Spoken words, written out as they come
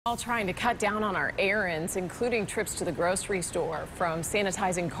All trying to cut down on our errands, including trips to the grocery store. From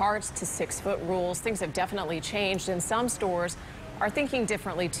sanitizing carts to 6-foot rules, things have definitely changed, and some stores are thinking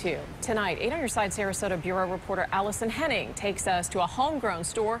differently too. Tonight, 8 on Your Side Sarasota Bureau reporter Allison Henning takes us to a homegrown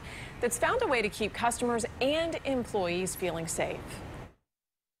store that's found a way to keep customers and employees feeling safe.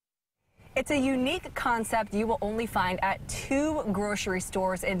 It's a unique concept you will only find at 2 grocery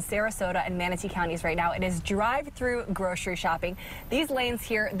stores in Sarasota and Manatee counties right now. It is drive-through grocery shopping. These lanes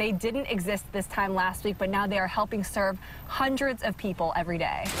here, they didn't exist this time last week, but now they are helping serve hundreds of people every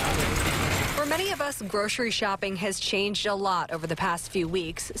day. For many of us, grocery shopping has changed a lot over the past few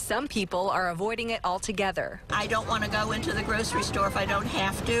weeks. Some people are avoiding it altogether. I don't want to go into the grocery store if I don't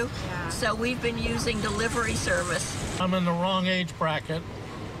have to, so we've been using delivery service. I'm in the wrong age bracket.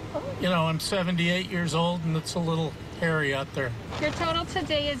 You know, I'm 78 years old, and it's a little hairy out there. Your total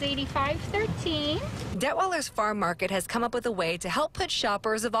today is $85.13. Detweiler's Farm Market has come up with a way to help put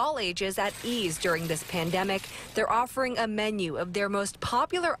shoppers of all ages at ease during this pandemic. They're offering a menu of their most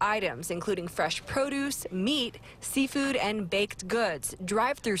popular items, including fresh produce, meat, seafood, and baked goods,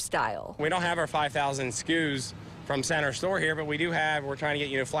 drive-through style. We don't have our 5,000 SKUs from center store here, but we do have, we're trying to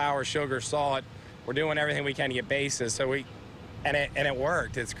get, flour, sugar, salt. We're doing everything we can to get bases, so and it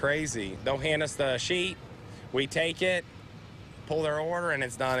worked. It's crazy. They'll hand us the sheet, we take it, pull their order, and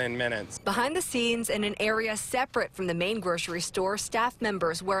it's done in minutes. Behind the scenes, in an area separate from the main grocery store, staff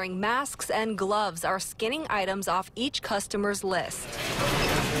members wearing masks and gloves are scanning items off each customer's list,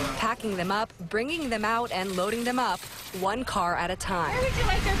 packing them up, bringing them out, and loading them up, one car at a time. Where would you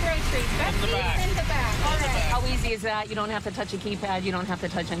like your groceries? In the back. In the back. All right. How easy is that? You don't have to touch a keypad. You don't have to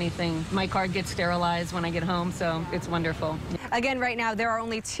touch anything. My card gets sterilized when I get home, so it's wonderful. Again, right now, there are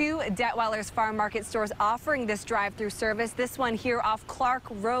only 2 Detweiler's Farm Market stores offering this drive-through service. This one here off Clark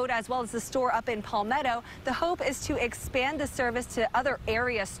Road, as well as the store up in Palmetto. The hope is to expand the service to other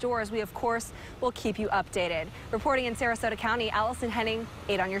area stores. We, of course, will keep you updated. Reporting in Sarasota County, Allison Henning,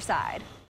 8 on Your Side.